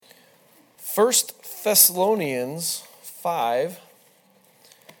First Thessalonians 5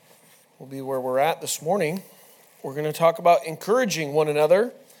 will be where we're at this morning. We're going to talk about encouraging one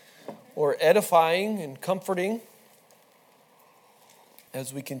another or edifying and comforting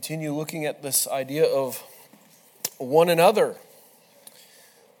as we continue looking at this idea of one another.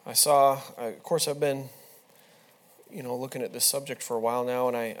 Of course, I've been looking at this subject for a while now,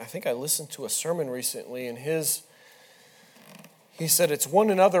 and I think I listened to a sermon recently, and he said it's one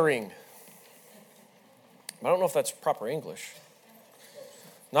anothering. I don't know if that's proper English.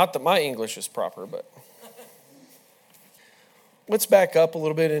 Not that my English is proper, but let's back up a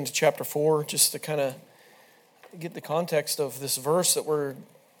little bit into chapter 4 just to kind of get the context of this verse that we're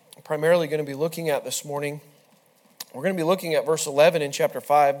primarily going to be looking at this morning. We're going to be looking at verse 11 in chapter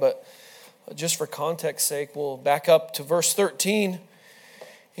 5, but just for context's sake, we'll back up to verse 13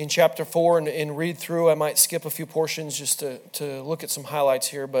 in chapter 4 and read through. I might skip a few portions just to look at some highlights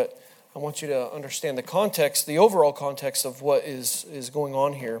here, but I want you to understand the context, the overall context of what is going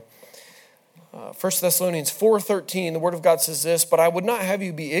on here. 1 Thessalonians 4:13, the Word of God says this, "But I would not have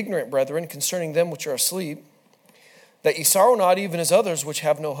you be ignorant, brethren, concerning them which are asleep, that ye sorrow not even as others which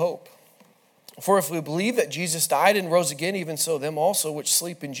have no hope. For if we believe that Jesus died and rose again, even so them also which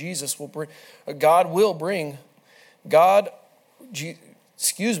sleep in Jesus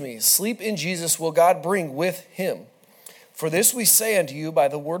sleep in Jesus will God bring with him. For this we say unto you by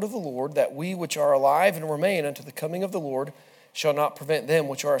the word of the Lord, that we which are alive and remain unto the coming of the Lord shall not prevent them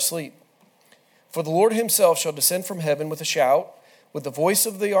which are asleep. For the Lord himself shall descend from heaven with a shout, with the voice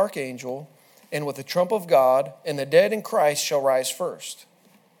of the archangel, and with the trump of God, and the dead in Christ shall rise first.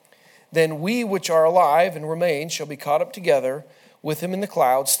 Then we which are alive and remain shall be caught up together with him in the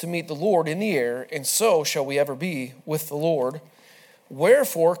clouds to meet the Lord in the air, and so shall we ever be with the Lord.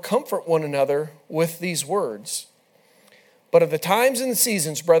 Wherefore comfort one another with these words. But of the times and the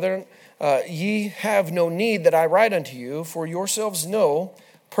seasons, brethren, ye have no need that I write unto you, for yourselves know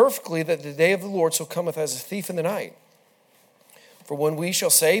perfectly that the day of the Lord so cometh as a thief in the night. For when we shall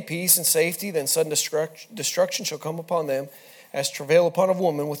say peace and safety, then sudden destruction shall come upon them, as travail upon a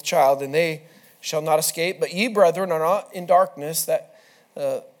woman with child, and they shall not escape. But ye, brethren, are not in darkness, that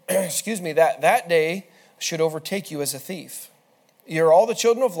day should overtake you as a thief. Ye are all the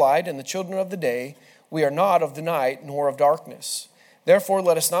children of light and the children of the day. We are not of the night, nor of darkness. Therefore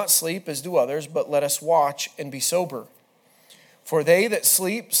let us not sleep as do others, but let us watch and be sober. For they that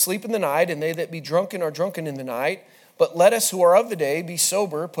sleep, sleep in the night, and they that be drunken are drunken in the night. But let us who are of the day be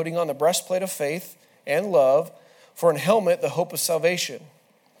sober, putting on the breastplate of faith and love, for an helmet the hope of salvation.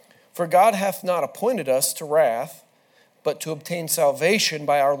 For God hath not appointed us to wrath, but to obtain salvation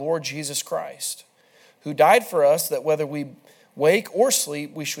by our Lord Jesus Christ, who died for us, that whether we wake or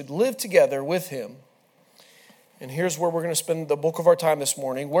sleep, we should live together with him. And here's where we're going to spend the bulk of our time this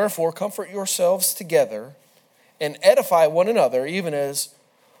morning. Wherefore, comfort yourselves together and edify one another, even as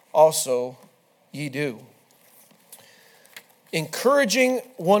also ye do." Encouraging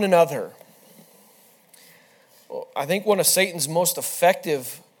one another. I think one of Satan's most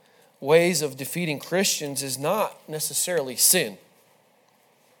effective ways of defeating Christians is not necessarily sin.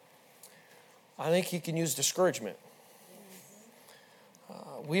 I think he can use discouragement.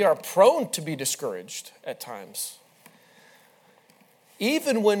 We are prone to be discouraged at times.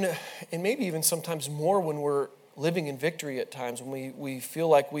 Even when, and maybe even sometimes more when we're living in victory at times, when we feel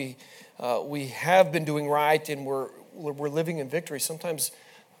like we have been doing right and we're living in victory, sometimes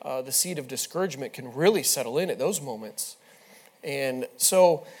the seed of discouragement can really settle in at those moments. And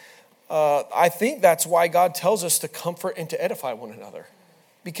so I think that's why God tells us to comfort and to edify one another,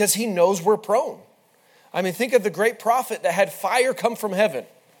 because he knows we're prone. I mean, think of the great prophet that had fire come from heaven.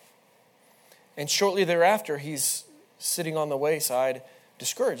 And shortly thereafter, he's sitting on the wayside,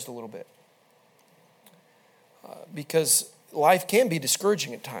 discouraged a little bit. Because life can be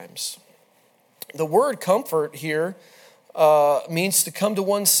discouraging at times. The word comfort here means to come to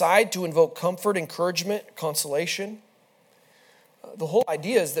one side, to invoke comfort, encouragement, consolation. The whole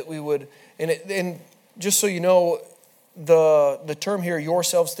idea is that we would, and just so you know, the term here,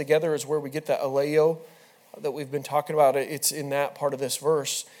 yourselves together, is where we get that aleo that we've been talking about. It's in that part of this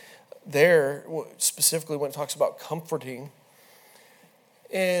verse there, specifically when it talks about comforting.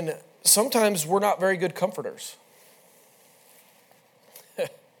 And sometimes we're not very good comforters.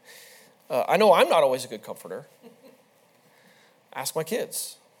 I know I'm not always a good comforter. Ask my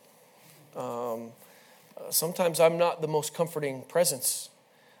kids. Sometimes I'm not the most comforting presence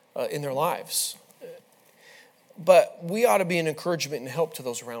in their lives. But we ought to be an encouragement and help to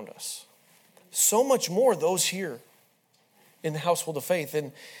those around us. So much more those here in the household of faith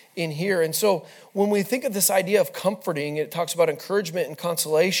and in here. And so when we think of this idea of comforting, it talks about encouragement and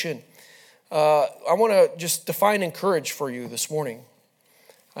consolation. I want to just define encourage for you this morning.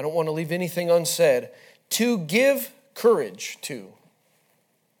 I don't want to leave anything unsaid. To give courage to.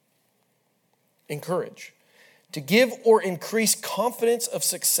 Encourage. To give or increase confidence of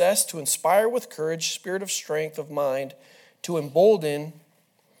success, to inspire with courage, spirit of strength of mind, to embolden,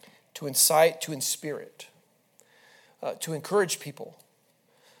 to incite, to inspirit. To encourage people.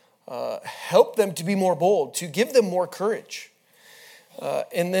 Help them to be more bold, to give them more courage.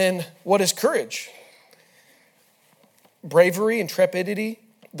 And then what is courage? Bravery, intrepidity,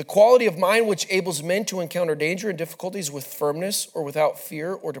 the quality of mind which enables men to encounter danger and difficulties with firmness or without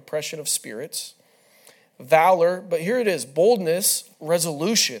fear or depression of spirits. Valor, but here it is, boldness,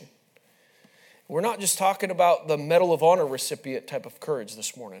 resolution. We're not just talking about the Medal of Honor recipient type of courage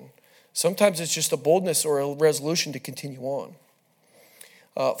this morning. Sometimes it's just a boldness or a resolution to continue on.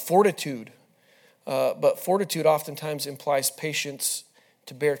 Fortitude, but fortitude oftentimes implies patience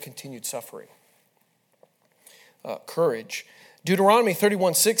to bear continued suffering. Courage. Deuteronomy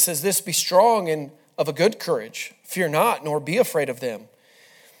 31:6 says this, be strong and of a good courage. Fear not, nor be afraid of them.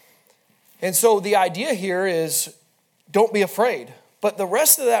 And so the idea here is don't be afraid. But the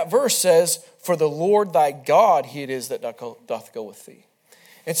rest of that verse says, for the Lord thy God he it is that doth go with thee.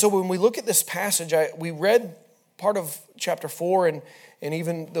 And so when we look at this passage, we read part of chapter 4 and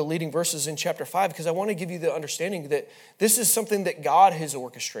even the leading verses in chapter 5 because I want to give you the understanding that this is something that God has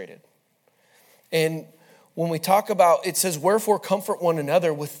orchestrated. And when we talk about, it says, wherefore comfort one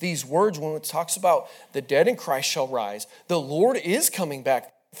another with these words, when it talks about the dead in Christ shall rise, the Lord is coming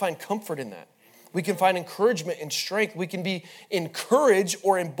back. Find comfort in that. We can find encouragement and strength. We can be encouraged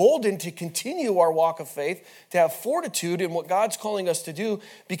or emboldened to continue our walk of faith, to have fortitude in what God's calling us to do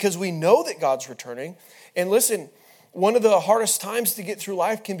because we know that God's returning. And listen, one of the hardest times to get through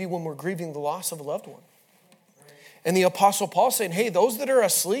life can be when we're grieving the loss of a loved one. And the Apostle Paul saying, hey, those that are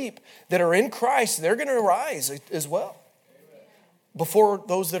asleep, that are in Christ, they're going to rise as well. Before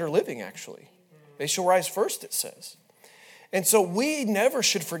those that are living, actually. They shall rise first, it says. And so we never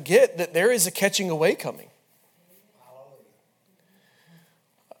should forget that there is a catching away coming.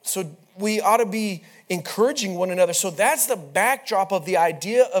 So we ought to be encouraging one another. So that's the backdrop of the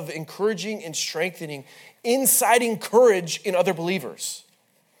idea of encouraging and strengthening, inciting courage in other believers.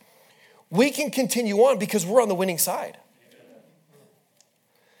 We can continue on because we're on the winning side.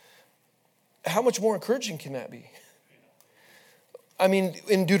 How much more encouraging can that be? I mean,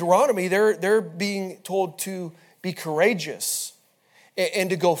 in Deuteronomy, they're being told to be courageous and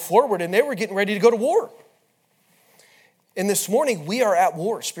to go forward, and they were getting ready to go to war. And this morning, we are at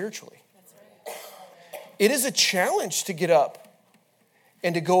war spiritually. It is a challenge to get up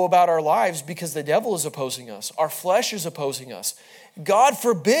and to go about our lives because the devil is opposing us. Our flesh is opposing us. God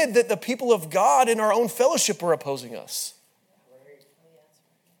forbid that the people of God in our own fellowship are opposing us.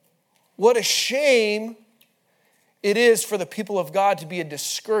 What a shame it is for the people of God to be a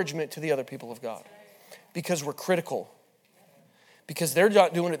discouragement to the other people of God. Because we're critical. Because they're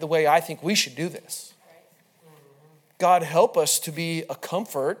not doing it the way I think we should do this. God help us to be a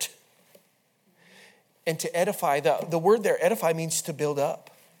comfort and to edify. The word there, edify, means to build up.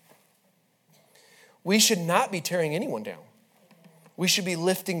 We should not be tearing anyone down. We should be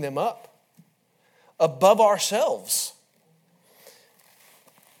lifting them up above ourselves.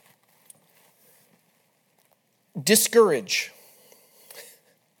 Discourage.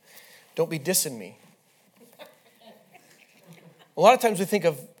 Don't be dissing me. A lot of times we think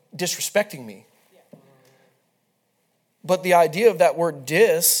of disrespecting me. But the idea of that word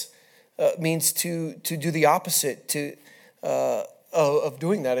dis means to do the opposite of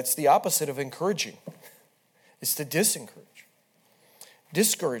doing that. It's the opposite of encouraging. It's to disencourage.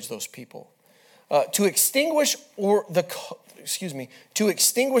 Discourage those people. To extinguish to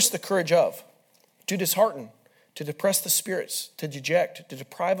extinguish the courage of. To dishearten. To depress the spirits. To deject. To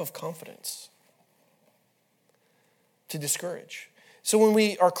deprive of confidence. To discourage. So when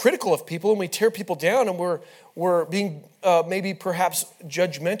we are critical of people and we tear people down and we're being maybe perhaps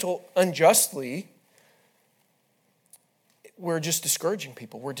judgmental unjustly, we're just discouraging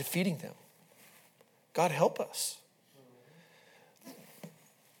people. We're defeating them. God help us.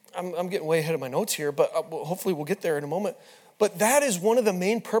 I'm getting way ahead of my notes here, but hopefully we'll get there in a moment. But that is one of the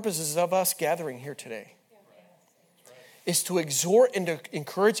main purposes of us gathering here today. Is to exhort and to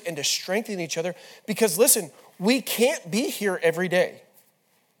encourage and to strengthen each other. Because listen, we can't be here every day.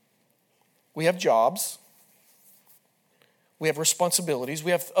 We have jobs. We have responsibilities.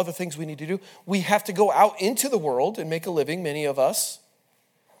 We have other things we need to do. We have to go out into the world and make a living, many of us.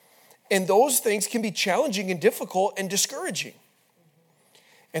 And those things can be challenging and difficult and discouraging.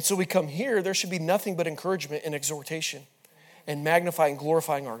 And so we come here, there should be nothing but encouragement and exhortation and magnifying and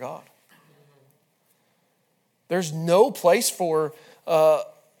glorifying our God. There's no place for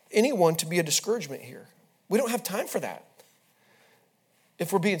anyone to be a discouragement here. We don't have time for that.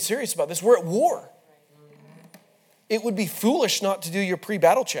 If we're being serious about this, we're at war. It would be foolish not to do your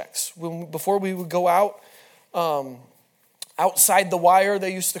pre-battle checks. Before we would go out, outside the wire,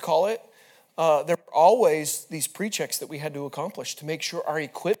 they used to call it, there were always these pre-checks that we had to accomplish to make sure our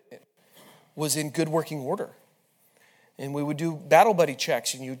equipment was in good working order. And we would do battle buddy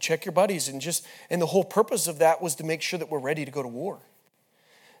checks, and you'd check your buddies, and the whole purpose of that was to make sure that we're ready to go to war.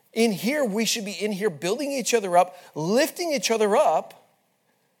 In here, we should be in here building each other up, lifting each other up,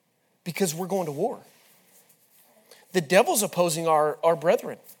 because we're going to war. The devil's opposing our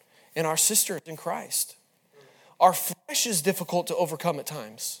brethren and our sisters in Christ. Our flesh is difficult to overcome at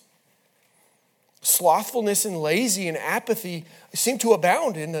times. Slothfulness and lazy and apathy seem to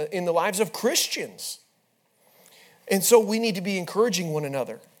abound in the lives of Christians. And so we need to be encouraging one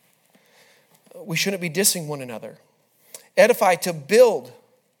another. We shouldn't be dissing one another. Edify, to build.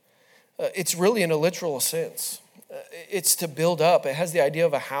 It's really in a literal sense. It's to build up. It has the idea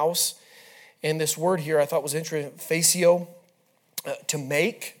of a house. And this word here I thought was interesting, facio, to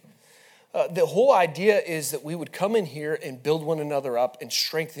make. The whole idea is that we would come in here and build one another up and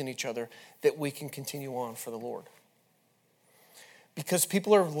strengthen each other, that we can continue on for the Lord. Because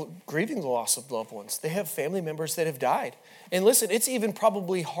people are grieving the loss of loved ones. They have family members that have died. And listen, it's even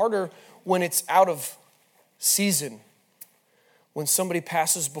probably harder when it's out of season, when somebody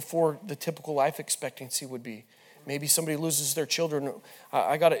passes before the typical life expectancy would be. Maybe somebody loses their children.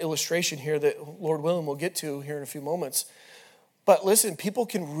 I got an illustration here that Lord willing we'll get to here in a few moments. But listen, people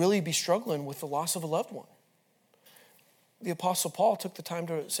can really be struggling with the loss of a loved one. The Apostle Paul took the time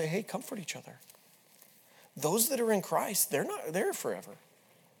to say, hey, comfort each other. Those that are in Christ, they're not there forever.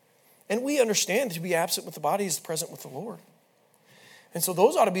 And we understand to be absent with the body is present with the Lord. And so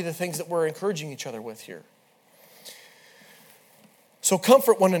those ought to be the things that we're encouraging each other with here. So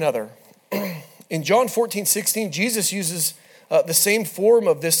comfort one another. In John 14:16, Jesus uses the same form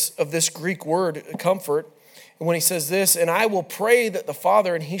of this Greek word, comfort. And when he says this, and I will pray that the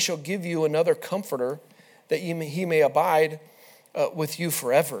Father, and he shall give you another comforter, that he may abide with you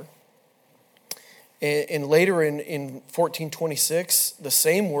forever. And later in 14:26, the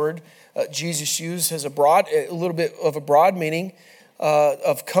same word Jesus used has a little bit of a broad meaning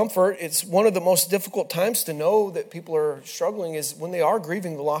of comfort. It's one of the most difficult times to know that people are struggling is when they are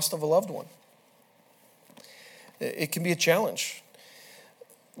grieving the loss of a loved one. It can be a challenge.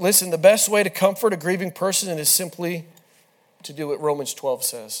 Listen, the best way to comfort a grieving person is simply to do what Romans 12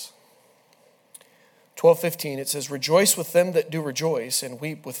 says. 12:15, it says, rejoice with them that do rejoice and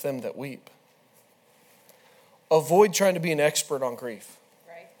weep with them that weep. Avoid trying to be an expert on grief.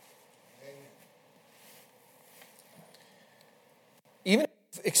 Right. Even if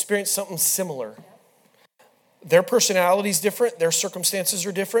you've experienced something similar, their personality is different, their circumstances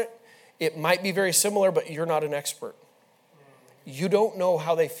are different. It might be very similar, but you're not an expert. You don't know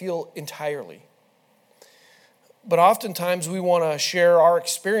how they feel entirely. But oftentimes we want to share our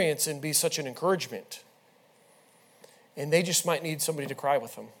experience and be such an encouragement. And they just might need somebody to cry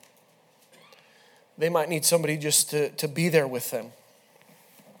with them. They might need somebody just to be there with them.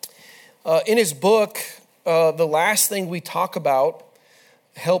 In his book, the last thing we talk about,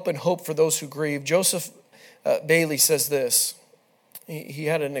 Help and Hope for Those Who Grieve, Joseph Bailey says this. He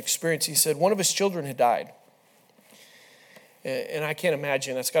had an experience. He said one of his children had died. And I can't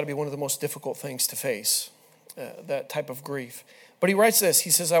imagine. That's got to be one of the most difficult things to face, that type of grief. But he writes this. He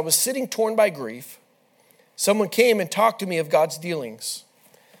says, I was sitting torn by grief. Someone came and talked to me of God's dealings,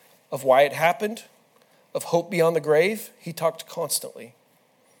 of why it happened, of hope beyond the grave. He talked constantly.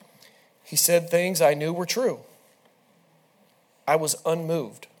 He said things I knew were true. I was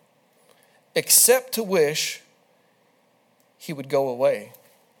unmoved, except to wish he would go away.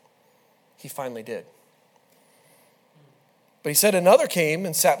 He finally did. But he said another came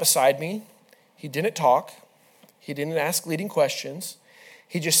and sat beside me. He didn't talk. He didn't ask leading questions.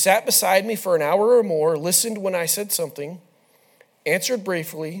 He just sat beside me for an hour or more, listened when I said something, answered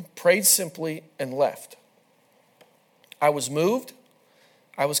briefly, prayed simply, and left. I was moved.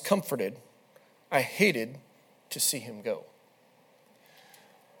 I was comforted. I hated to see him go.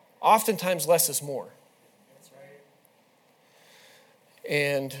 Oftentimes, less is more.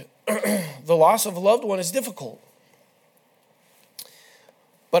 And the loss of a loved one is difficult.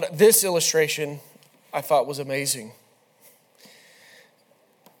 But this illustration I thought was amazing.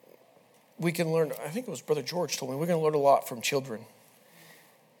 We can learn, I think it was Brother George told me, we're going to learn a lot from children.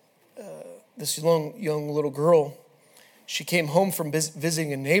 This young little girl, she came home from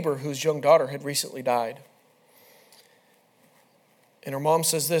visiting a neighbor whose young daughter had recently died. And her mom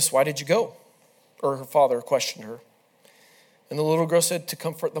says this, why did you go? or her father questioned her. And the little girl said, to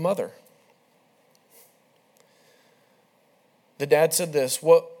comfort the mother. The dad said this,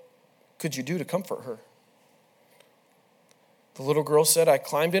 what could you do to comfort her? The little girl said, I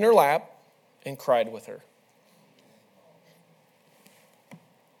climbed in her lap and cried with her.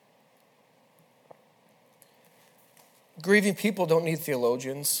 Grieving people don't need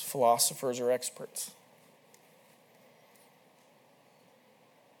theologians, philosophers, or experts.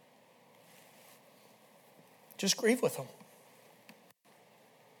 Just grieve with them.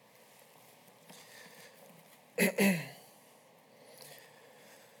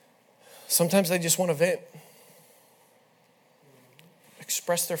 Sometimes they just want to vent,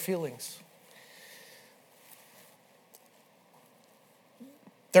 express their feelings.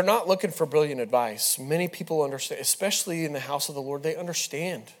 They're not looking for brilliant advice. Many people understand, especially in the house of the Lord, they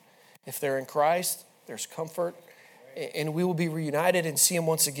understand. If they're in Christ, there's comfort, and we will be reunited and see Him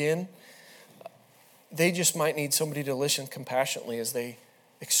once again. They just might need somebody to listen compassionately as they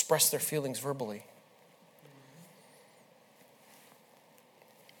express their feelings verbally.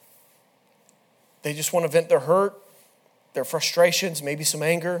 They just want to vent their hurt, their frustrations, maybe some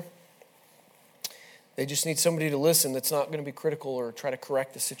anger. They just need somebody to listen that's not going to be critical or try to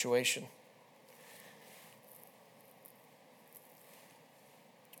correct the situation.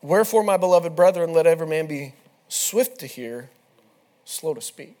 Wherefore, my beloved brethren, let every man be swift to hear, slow to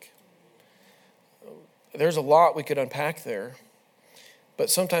speak. There's a lot we could unpack there, but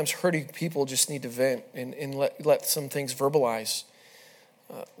sometimes hurting people just need to vent and let some things verbalize.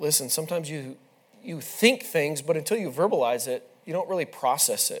 Listen, sometimes you think things, but until you verbalize it, you don't really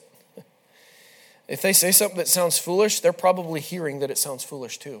process it. If they say something that sounds foolish, they're probably hearing that it sounds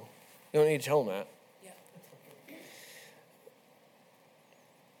foolish too. You don't need to tell them that.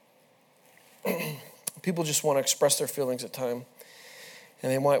 Yeah. People just want to express their feelings at time,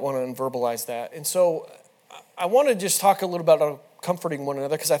 and they might want to verbalize that. And so I want to just talk a little about comforting one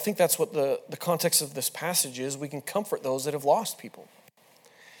another, because I think that's what the context of this passage is. We can comfort those that have lost people.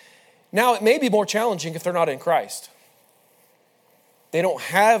 Now, it may be more challenging if they're not in Christ. They don't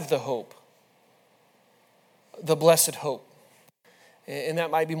have the hope, the blessed hope. And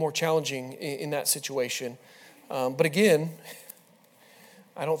that might be more challenging in that situation. But again,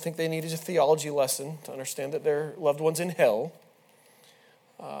 I don't think they needed a theology lesson to understand that their loved one's in hell.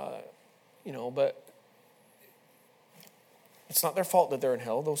 But it's not their fault that they're in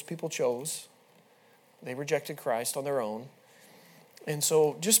hell. Those people chose. They rejected Christ on their own. And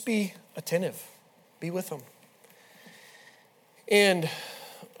so just be attentive. Be with them. And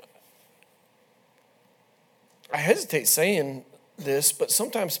I hesitate saying this, but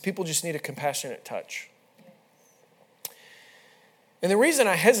sometimes people just need a compassionate touch. And the reason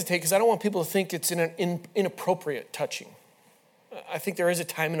I hesitate is I don't want people to think it's an inappropriate touching. I think there is a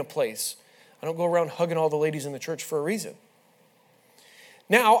time and a place. I don't go around hugging all the ladies in the church for a reason.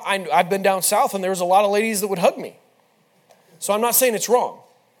 Now, I've been down south and there was a lot of ladies that would hug me. So I'm not saying it's wrong.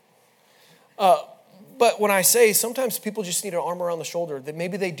 But when I say sometimes people just need an arm around the shoulder, that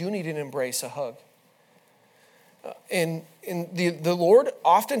maybe they do need an embrace, a hug. And the Lord,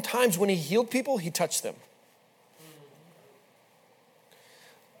 oftentimes when He healed people, He touched them.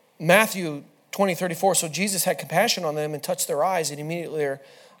 Matthew 20:34, so Jesus had compassion on them and touched their eyes, and immediately their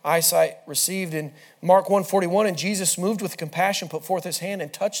eyesight received. In Mark 1:41, and Jesus, moved with compassion, put forth His hand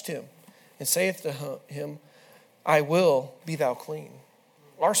and touched him, and saith to him, I will, be thou clean.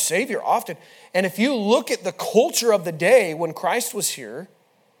 Our Savior often, and if you look at the culture of the day when Christ was here,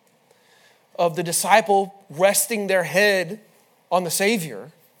 of the disciple resting their head on the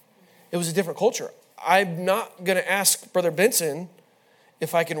Savior, it was a different culture. I'm not going to ask Brother Benson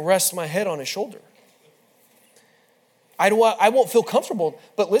if I can rest my head on his shoulder. I won't feel comfortable,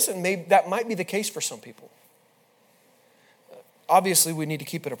 but listen, maybe that might be the case for some people. Obviously, we need to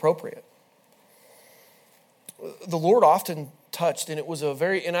keep it appropriate. The Lord often touched, and it was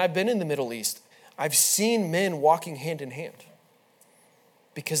and I've been in the Middle East. I've seen men walking hand in hand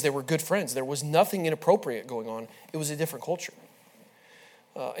because they were good friends. There was nothing inappropriate going on. It was a different culture.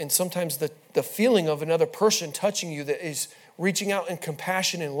 And sometimes the feeling of another person touching you that is reaching out in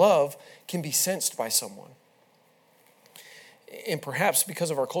compassion and love can be sensed by someone. And perhaps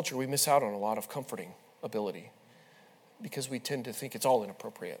because of our culture, we miss out on a lot of comforting ability because we tend to think it's all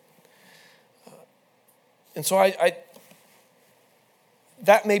inappropriate. And so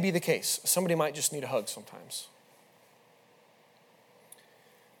that may be the case. Somebody might just need a hug sometimes.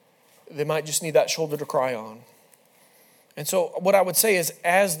 They might just need that shoulder to cry on. And so what I would say is,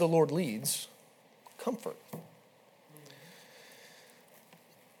 as the Lord leads, comfort.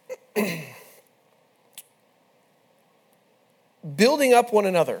 Building up one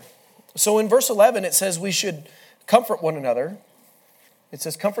another. So in verse 11, it says we should comfort one another. It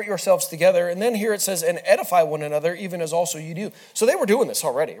says, comfort yourselves together. And then here it says, and edify one another, even as also you do. So they were doing this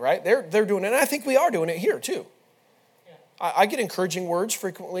already, right? They're doing it. And I think we are doing it here too. Yeah. I get encouraging words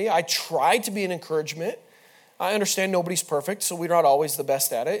frequently. I try to be an encouragement. I understand nobody's perfect, so we're not always the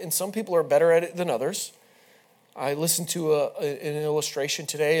best at it. And some people are better at it than others. I listened to an illustration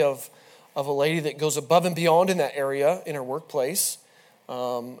today of a lady that goes above and beyond in that area in her workplace.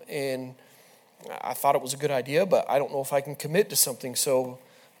 And I thought it was a good idea, but I don't know if I can commit to something so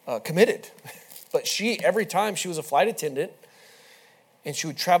committed. But every time she was a flight attendant, and she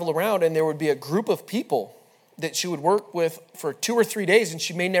would travel around, and there would be a group of people that she would work with for 2 or 3 days, and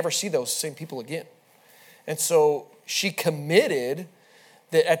she may never see those same people again. And so she committed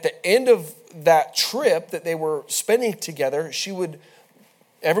that at the end of that trip that they were spending together,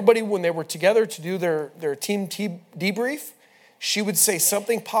 everybody, when they were together to do their team debrief, she would say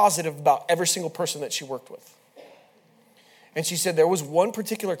something positive about every single person that she worked with. And she said there was one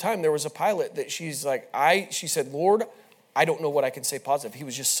particular time, there was a pilot that she said, Lord, I don't know what I can say positive. He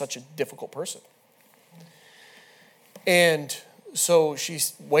was just such a difficult person. And so she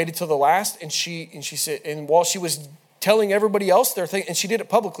waited till the last, and she said, and while she was telling everybody else their thing, and she did it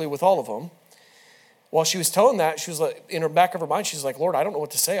publicly with all of them, while she was telling that, she was like, in her back of her mind, she's like, Lord, I don't know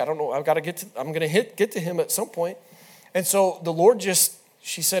what to say. I don't know. I'm going to get to him at some point. And so the Lord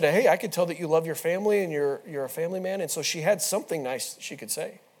she said, hey, I could tell that you love your family and you're a family man. And so she had something nice she could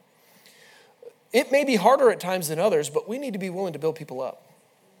say. It may be harder at times than others, but we need to be willing to build people up.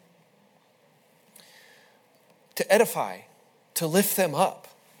 To edify, to lift them up,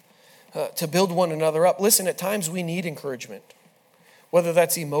 to build one another up. Listen, at times we need encouragement, whether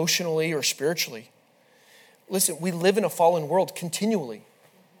that's emotionally or spiritually. Listen, we live in a fallen world continually.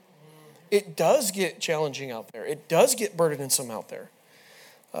 It does get challenging out there. It does get burdensome out there.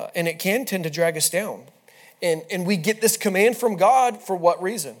 And it can tend to drag us down. And we get this command from God for what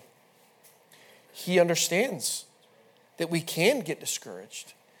reason? He understands that we can get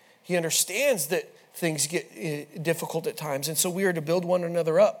discouraged. He understands that things get difficult at times. And so we are to build one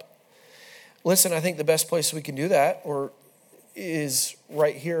another up. Listen, I think the best place we can do that is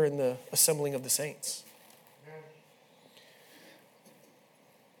right here in the assembling of the saints.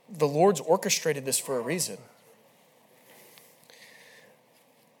 The Lord's orchestrated this for a reason.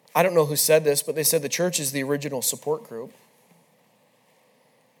 I don't know who said this, but they said the church is the original support group.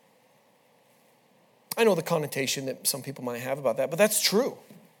 I know the connotation that some people might have about that, but that's true.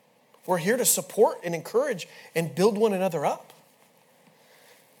 We're here to support and encourage and build one another up.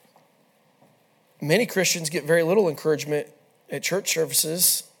 Many Christians get very little encouragement at church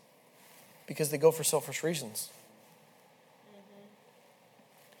services because they go for selfish reasons.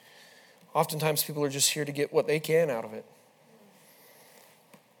 Oftentimes people are just here to get what they can out of it.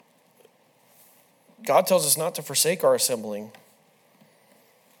 God tells us not to forsake our assembling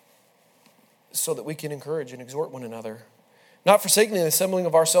so that we can encourage and exhort one another. Not forsaking the assembling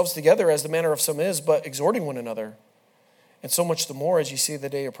of ourselves together as the manner of some is, but exhorting one another. And so much the more as you see the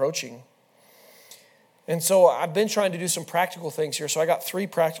day approaching. And so I've been trying to do some practical things here. So I got 3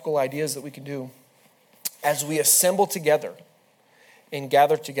 practical ideas that we can do as we assemble together and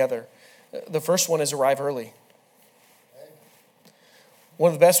gather together. The first one is arrive early.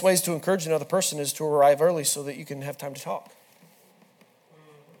 One of the best ways to encourage another person is to arrive early so that you can have time to talk.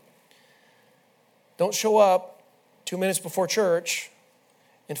 Don't show up 2 minutes before church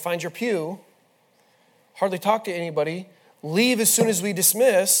and find your pew, hardly talk to anybody, leave as soon as we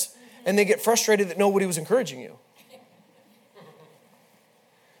dismiss, and then get frustrated that nobody was encouraging you.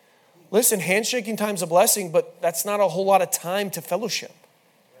 Listen, handshaking time's a blessing, but that's not a whole lot of time to fellowship.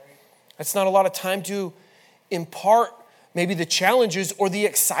 That's not a lot of time to impart maybe the challenges or the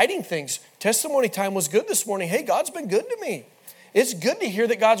exciting things. Testimony time was good this morning. Hey, God's been good to me. It's good to hear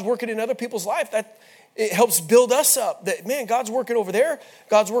that God's working in other people's life. That it helps build us up. That, man, God's working over there.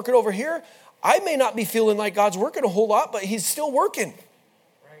 God's working over here. I may not be feeling like God's working a whole lot, but he's still working.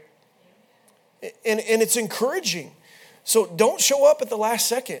 Right. And it's encouraging. So don't show up at the last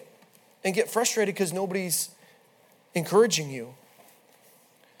second and get frustrated because nobody's encouraging you.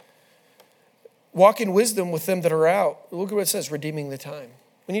 Walk in wisdom with them that are out. Look at what it says, redeeming the time.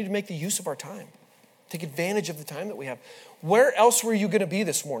 We need to make the use of our time. Take advantage of the time that we have. Where else were you going to be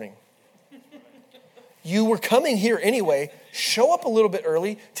this morning? You were coming here anyway. Show up a little bit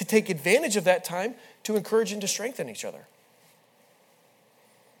early to take advantage of that time to encourage and to strengthen each other.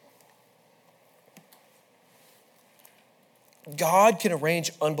 God can arrange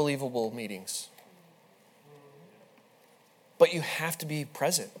unbelievable meetings. But you have to be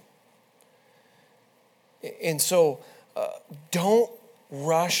present. And so don't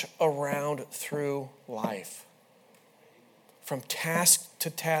rush around through life. From task to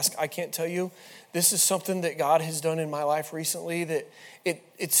task. I can't tell you, this is something that God has done in my life recently that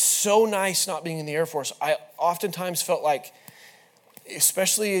it's so nice not being in the Air Force. I oftentimes felt like,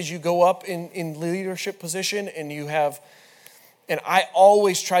 especially as you go up in leadership position and I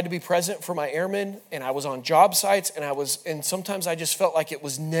always tried to be present for my airmen, and I was on job sites, and sometimes I just felt like it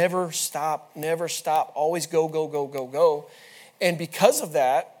was never stop, always go, go, go, go, go. And because of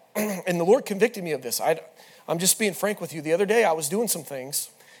that, and the Lord convicted me of this. I'm just being frank with you. The other day I was doing some things,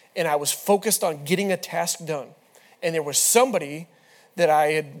 and I was focused on getting a task done. And there was somebody that I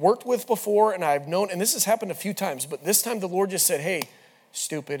had worked with before, and I've known, and this has happened a few times, but this time the Lord just said, hey,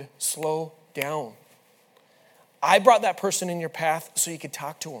 stupid, slow down. I brought that person in your path so you could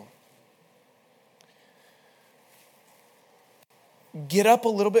talk to him. Get up a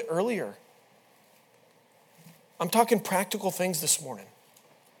little bit earlier. I'm talking practical things this morning.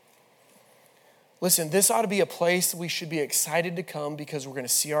 Listen, this ought to be a place we should be excited to come because we're going to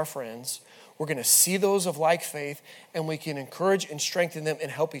see our friends. We're going to see those of like faith, and we can encourage and strengthen them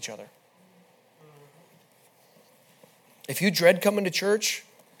and help each other. If you dread coming to church,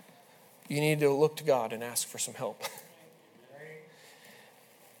 you need to look to God and ask for some help.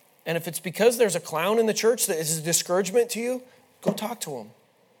 And if it's because there's a clown in the church that is a discouragement to you, go talk to him.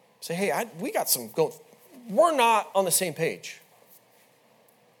 Say, hey, we're not on the same page.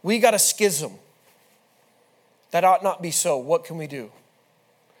 We got a schism. That ought not be so. What can we do?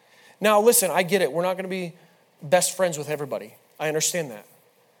 Now, listen, I get it. We're not going to be best friends with everybody. I understand that.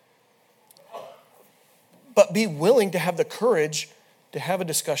 But be willing to have the courage to have a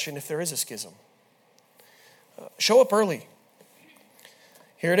discussion if there is a schism. Show up early.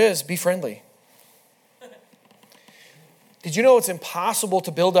 Here it is. Be friendly. Did you know it's impossible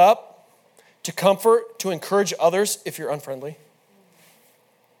to build up, to comfort, to encourage others if you're unfriendly?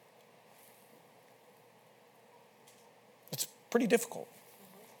 It's pretty difficult.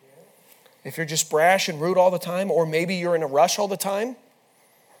 If you're just brash and rude all the time, or maybe you're in a rush all the time,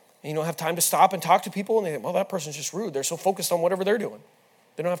 and you don't have time to stop and talk to people, and they think, well, that person's just rude. They're so focused on whatever they're doing.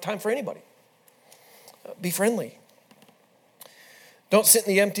 They don't have time for anybody. Be friendly. Don't sit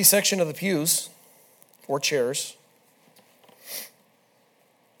in the empty section of the pews or chairs.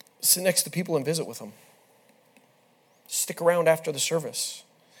 Sit next to people and visit with them. Stick around after the service.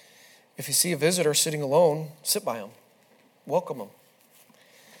 If you see a visitor sitting alone, sit by them. Welcome them.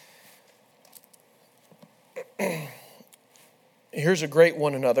 Here's a great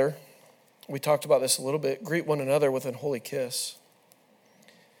one another. We talked about this a little bit. Greet one another with an holy kiss.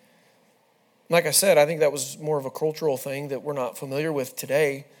 Like I said, I think that was more of a cultural thing that we're not familiar with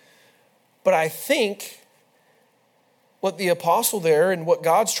today. But I think what the apostle there and what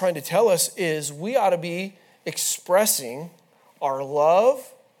God's trying to tell us is we ought to be expressing our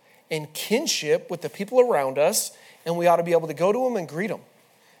love and kinship with the people around us, and we ought to be able to go to them and greet them.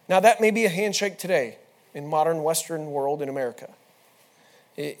 Now, that may be a handshake today in modern Western world in America.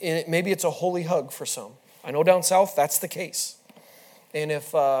 Maybe it's a holy hug for some. I know down south that's the case. And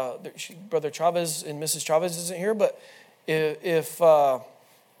if Brother Chavez and Mrs. Chavez isn't here, but if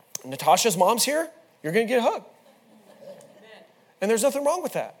Natasha's mom's here, you're going to get a hug. And there's nothing wrong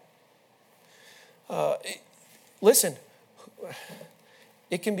with that. Listen,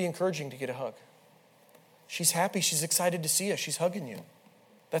 it can be encouraging to get a hug. She's happy. She's excited to see you. She's hugging you.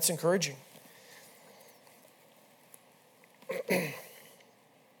 That's encouraging.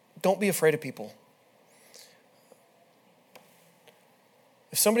 Don't be afraid of people.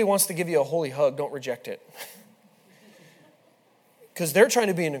 If somebody wants to give you a holy hug, don't reject it. Because they're trying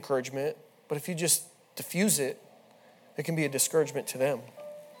to be an encouragement, but if you just diffuse it, it can be a discouragement to them.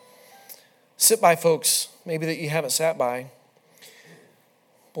 Sit by folks, maybe that you haven't sat by.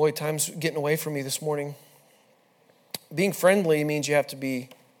 Boy, time's getting away from me this morning. Being friendly means you have to be,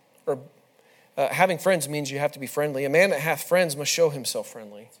 having friends means you have to be friendly. A man that hath friends must show himself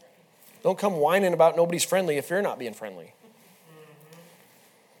friendly. Don't come whining about nobody's friendly if you're not being friendly.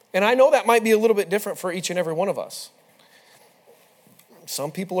 And I know that might be a little bit different for each and every one of us.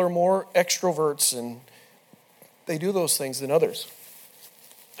 Some people are more extroverts and they do those things than others.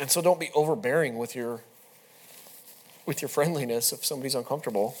 And so don't be overbearing with your friendliness if somebody's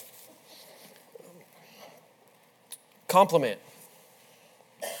uncomfortable. Compliment.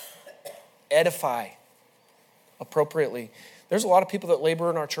 Edify appropriately. There's a lot of people that labor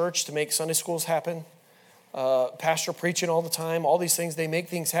in our church to make Sunday schools happen. Pastor preaching all the time, all these things, they make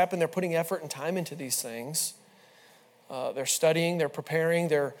things happen. They're putting effort and time into these things. They're studying, they're preparing,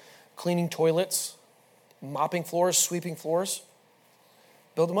 they're cleaning toilets, mopping floors, sweeping floors.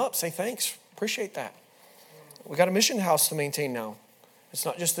 Build them up, say thanks, appreciate that. We got a mission house to maintain now. It's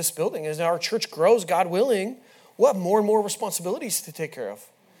not just this building. As our church grows, God willing, we'll have more and more responsibilities to take care of.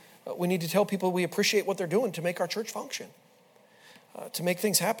 We need to tell people we appreciate what they're doing to make our church function, to make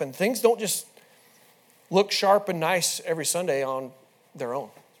things happen. Things don't just look sharp and nice every Sunday on their own.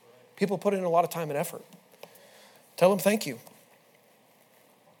 People put in a lot of time and effort. Tell them thank you.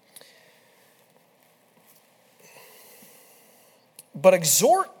 But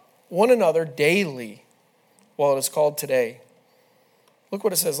exhort one another daily while it is called today. Look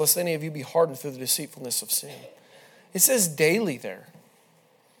what it says, lest any of you be hardened through the deceitfulness of sin. It says daily there.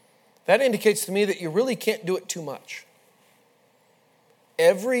 That indicates to me that you really can't do it too much.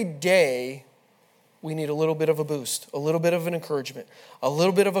 Every day, we need a little bit of a boost, a little bit of an encouragement, a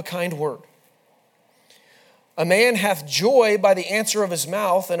little bit of a kind word. A man hath joy by the answer of his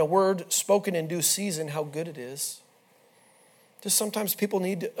mouth, and a word spoken in due season, how good it is. Just sometimes people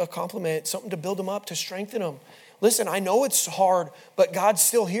need a compliment, something to build them up, to strengthen them. Listen, I know it's hard, but God's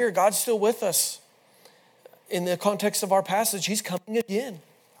still here. God's still with us. In the context of our passage, he's coming again.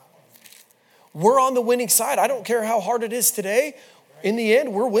 We're on the winning side. I don't care how hard it is today. In the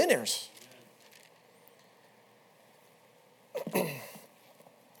end, we're winners.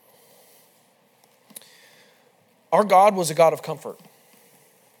 Our God was a God of comfort.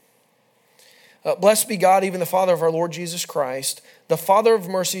 Blessed be God, even the Father of our Lord Jesus Christ, the Father of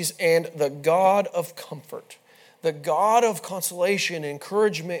mercies and the God of comfort, the God of consolation,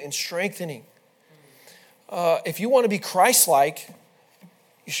 encouragement, and strengthening. If you want to be Christ-like,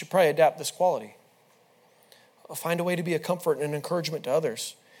 you should probably adapt this quality. Find a way to be a comfort and an encouragement to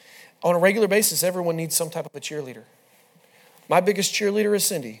others. On a regular basis, everyone needs some type of a cheerleader. My biggest cheerleader is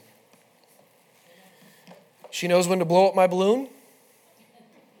Cindy. She knows when to blow up my balloon,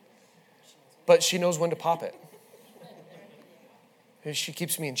 but she knows when to pop it. She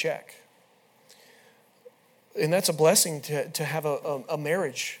keeps me in check. And that's a blessing to have a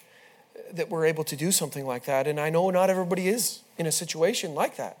marriage that we're able to do something like that. And I know not everybody is in a situation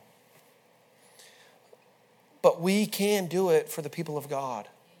like that. But we can do it for the people of God.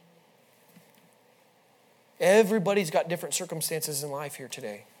 Everybody's got different circumstances in life here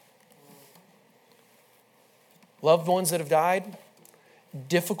today. Loved ones that have died,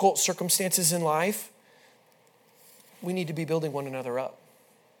 difficult circumstances in life. We need to be building one another up,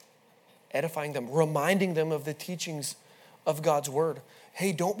 edifying them, reminding them of the teachings of God's word.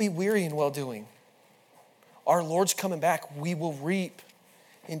 Hey, don't be weary in well-doing. Our Lord's coming back. We will reap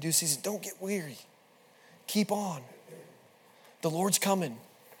in due season. Don't get weary. Keep on. The Lord's coming.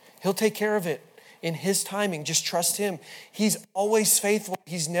 He'll take care of it in his timing. Just trust him. He's always faithful.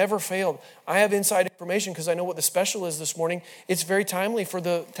 He's never failed. I have inside information because I know what the special is this morning. It's very timely for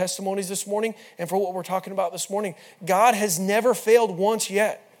the testimonies this morning and for what we're talking about this morning. God has never failed once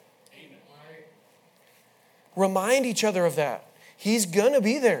yet. Amen. Remind each other of that. He's going to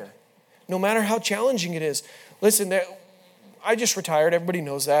be there, no matter how challenging it is. Listen, I just retired. Everybody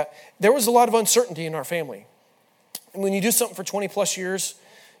knows that. There was a lot of uncertainty in our family. And when you do something for 20 plus years,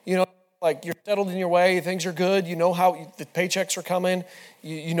 you know, like you're settled in your way, things are good, you know how the paychecks are coming,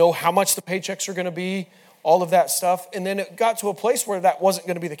 you know how much the paychecks are going to be, all of that stuff. And then it got to a place where that wasn't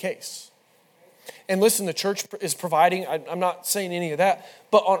going to be the case. And listen, the church is providing, I'm not saying any of that,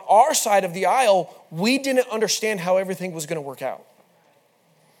 but on our side of the aisle, we didn't understand how everything was going to work out.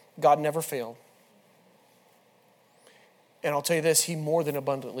 God never failed. And I'll tell you this, he more than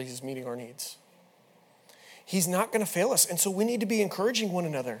abundantly is meeting our needs. He's not going to fail us. And so we need to be encouraging one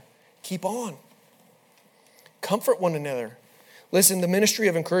another. Keep on. Comfort one another. Listen, the ministry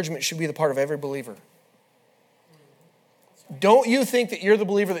of encouragement should be the part of every believer. Don't you think that you're the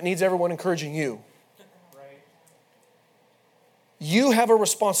believer that needs everyone encouraging you. You have a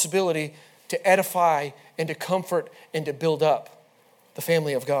responsibility to edify and to comfort and to build up the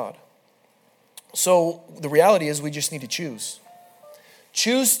family of God. So the reality is we just need to choose.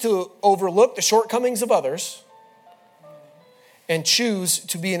 Choose to overlook the shortcomings of others and choose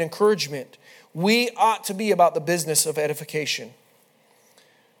to be an encouragement. We ought to be about the business of edification.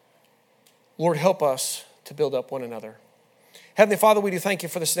 Lord, help us to build up one another. Heavenly Father, we do thank you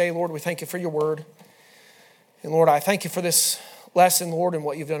for this day. Lord, we thank you for your word. And Lord, I thank you for this lesson, Lord, and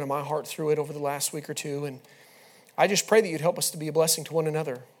what you've done in my heart through it over the last week or two. And I just pray that you'd help us to be a blessing to one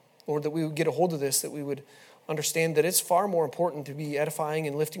another. Lord, that we would get a hold of this, that we would understand that it's far more important to be edifying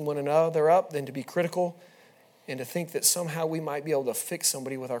and lifting one another up than to be critical and to think that somehow we might be able to fix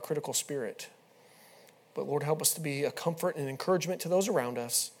somebody with our critical spirit. But Lord, help us to be a comfort and encouragement to those around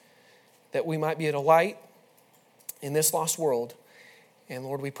us, that we might be a light in this lost world. And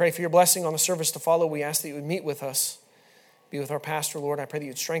Lord, we pray for your blessing on the service to follow. We ask that you would meet with us, be with our pastor, Lord. I pray that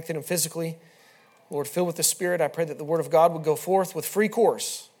you'd strengthen him physically. Lord, filled with the Spirit, I pray that the Word of God would go forth with free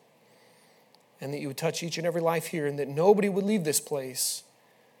course and that you would touch each and every life here and that nobody would leave this place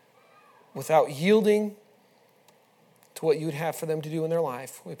without yielding to what you would have for them to do in their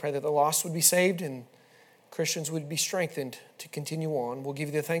life. We pray that the lost would be saved and Christians would be strengthened to continue on. We'll give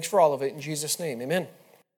you the thanks for all of it in Jesus' name. Amen.